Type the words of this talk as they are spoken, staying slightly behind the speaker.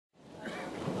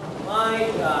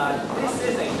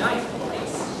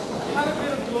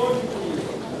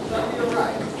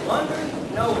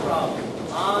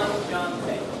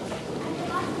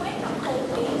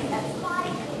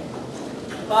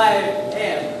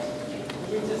5M.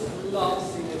 We just love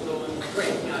singing those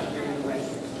breaking out here in the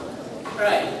West.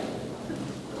 Alright.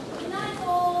 Good night,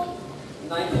 all.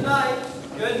 Night to night.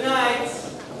 Good night.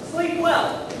 Sleep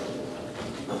well.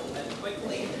 And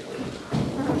quickly.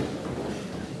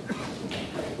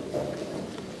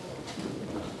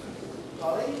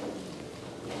 Polly?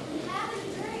 You have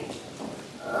a drink.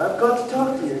 I've got to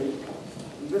talk to you.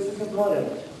 This is important.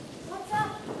 What's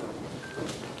up?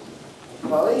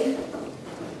 Polly?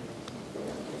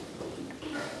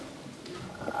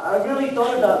 I really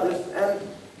thought about this, and,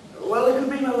 well, it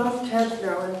could be my last chance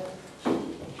now, and,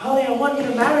 Polly, I want you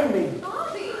to marry me.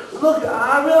 Bobby! Look,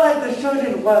 I realize the show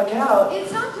didn't work out,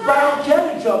 It's not but I'll that.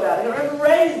 get a job out here and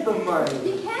raise the money.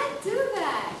 You can't do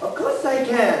that. Of course I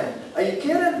can. Are you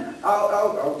kidding?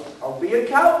 I'll be a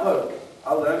cowpoke.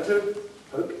 I'll learn to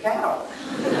poke cows.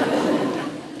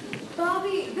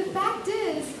 Bobby, the fact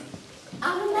is,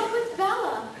 I'm in love with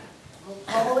Bella.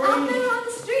 Polly? I met her on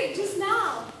the street just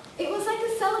now. It was like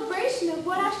a celebration of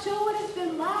what our show would have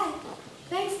been like.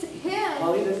 Thanks to him,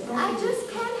 Polly, there's I something-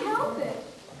 just can't help it.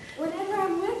 Whenever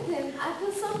I'm with him, I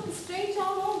feel something strange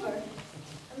all over.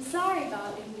 I'm sorry,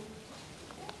 Bobby.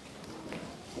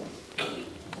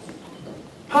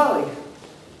 Polly,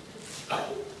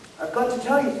 I've got to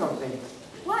tell you something.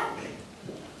 What?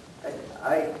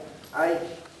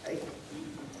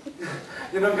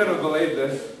 You're not gonna believe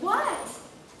this. What?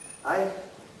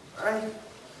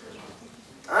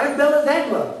 I'm Bella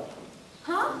Zangler.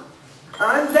 Huh?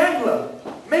 I'm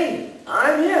Zangler. Me.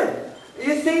 I'm him.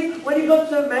 You see, when you got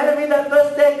so mad at me that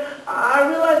first day, I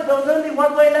realized there was only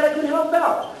one way that I could help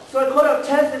out. So I called up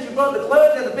Tess and she brought the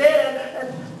clothes and the bed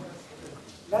and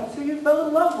that's who you fell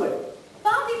in love with.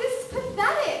 Bobby, this is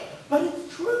pathetic. But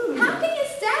it's true. How can you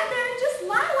stand there and just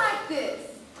lie like this?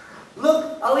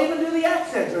 Look, I'll even do the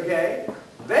accent, okay?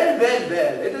 Ben.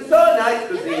 It is so nice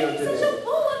to You're see you making such today. a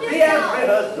fool of We yourself. have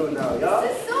rehearsal now, yeah?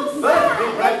 This is so First, sad. we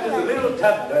practice a little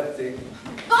tap dancing.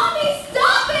 Bobby,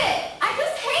 stop it! I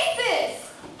just hate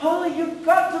this. Polly, you've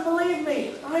got to believe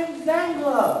me. I'm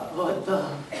Zangler. What the?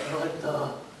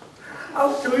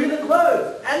 I'll show you the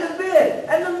clothes, and the bed,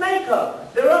 and the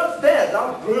makeup. They're upstairs.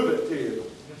 I'll prove it to you.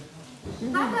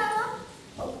 Hi, Bella.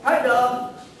 Oh, hi,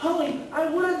 dog. Polly, I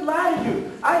wouldn't lie to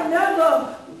you. I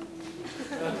never...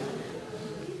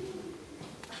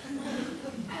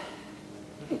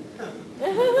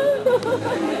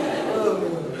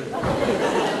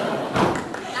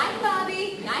 Nice,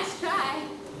 Bobby. Nice try.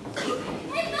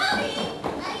 Hey, Bobby.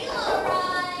 Are you all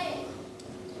right?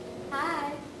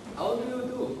 Hi. How do you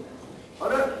do? Oh,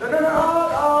 no.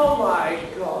 Oh, my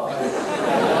God.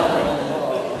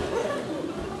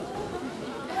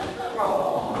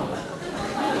 Oh.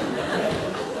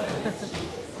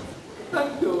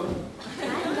 Thank you.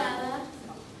 Hi, Bella.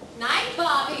 Night,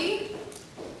 Bobby.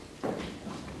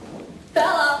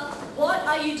 Bella, what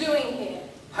are you doing here?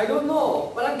 I don't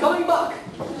know, but I'm coming back.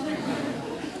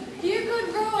 You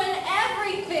could ruin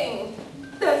everything.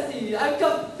 Tessie, I've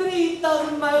come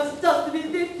 3,000 miles just to be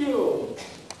with you.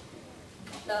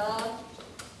 Bella,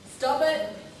 stop it.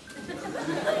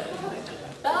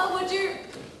 Bella, would you...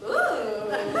 Ooh.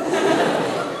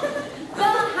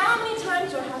 Bella, how many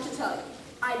times do I have to tell you?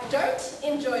 I don't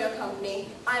enjoy your company.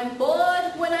 I'm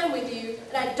bored when I'm with you,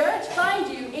 and I don't find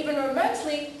you even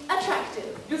remotely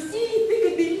attractive. You see, we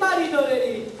could be married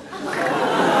already. And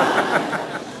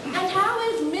how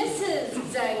is Mrs.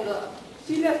 Zangler?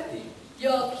 She left me.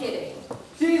 You're kidding.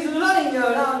 She's running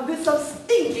around with some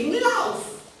stinking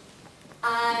louse.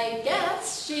 I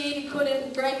guess she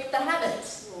couldn't break the habit.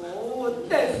 Oh,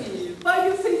 Tessie, why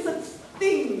you say such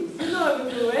things? I'm not going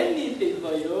to do anything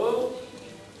for you.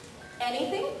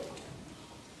 Anything?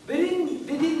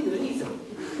 Within reason.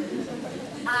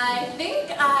 I think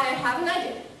I have an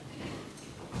idea.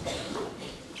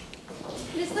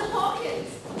 Mr. Hawkins,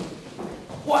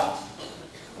 What?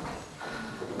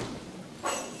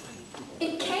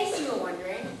 in case you were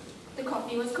wondering, the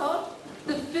coffee was cold,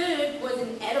 the food was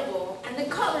inedible, and the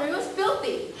cutlery was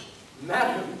filthy.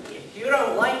 Madam, if you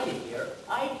don't like it here,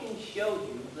 I can show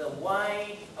you the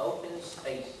wide open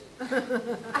spaces.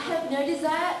 I have no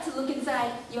desire to look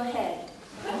inside your head.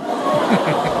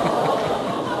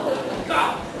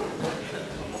 God!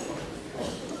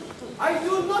 I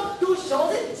do not do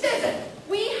shows in desert.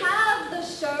 We have the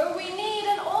show, we need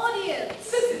an audience.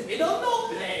 This is middle no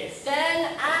place.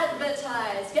 Then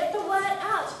advertise, get the word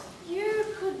out. You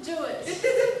could do It it.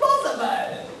 is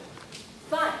impossible.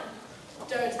 Fine.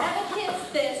 Don't ever kiss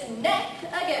this neck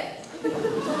again.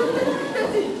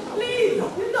 Tessie, please,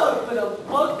 you know for the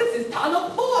fuck this is ton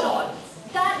of morons.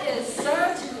 That is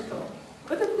so typical.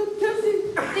 But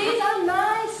Tessie, These are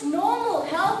nice, normal,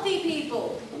 healthy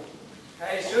people. Hey,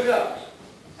 Hey, Sugar,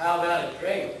 how about a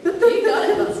drink? You got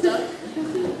it, Buster.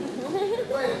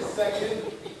 Wait a second.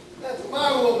 That's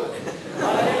my woman.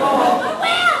 Not anymore.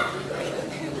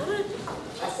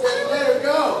 I said let her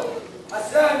go. I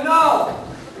said no.